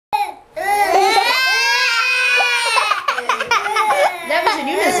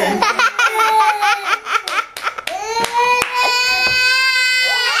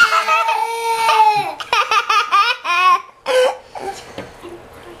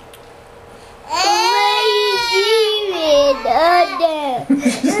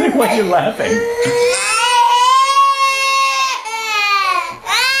She's like, why are you laughing?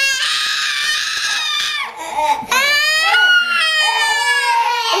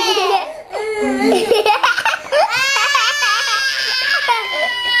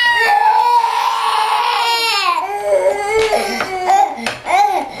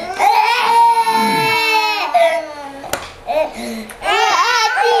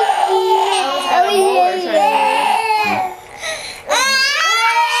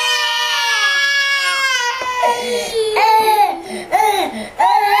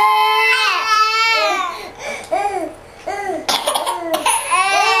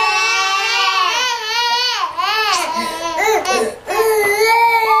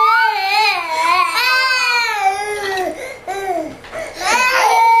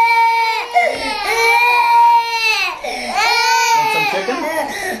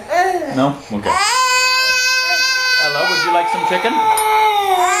 No? Okay. Ella, would you like some chicken?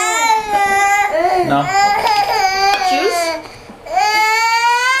 No? Juice?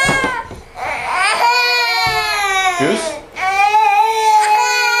 Juice?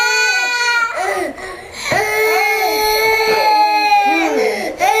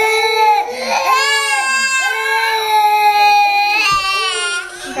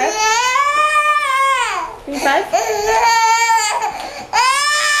 Okay. 5?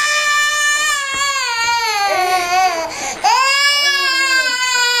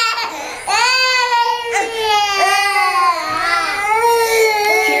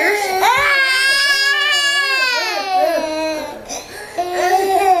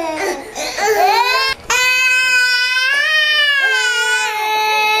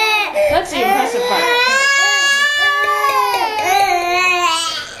 That's the impressive part.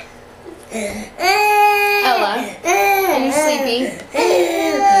 Ella, are you sleepy?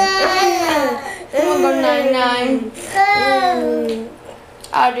 You want to go 9-9?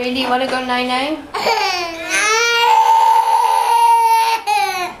 Audrey, do you want to go 9-9?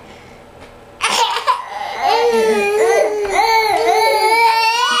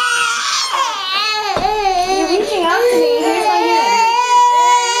 You're reaching out to me. Here's my hand.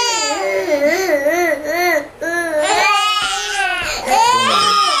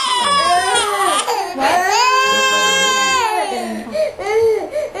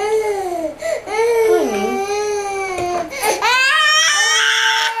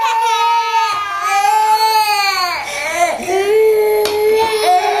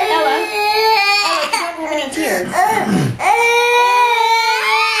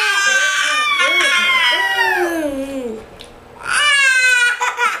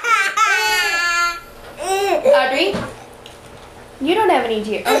 Audrey, you don't have any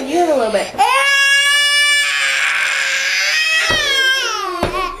tears. Oh, you have a little bit.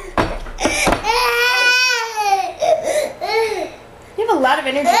 You have a lot of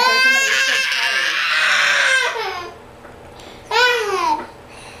energy for somebody who's so tired.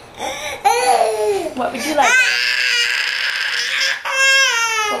 What would you like?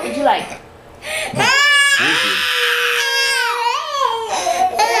 What would you like?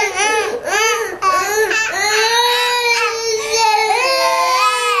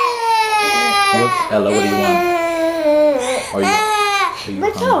 Ella, what do you want? Are you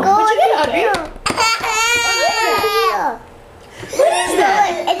Let's go. What you get, Audrey? What is that?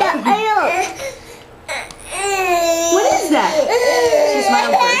 What is that? She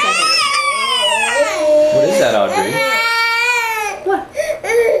smiled for a second. What is that, Audrey? What?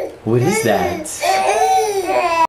 What is that?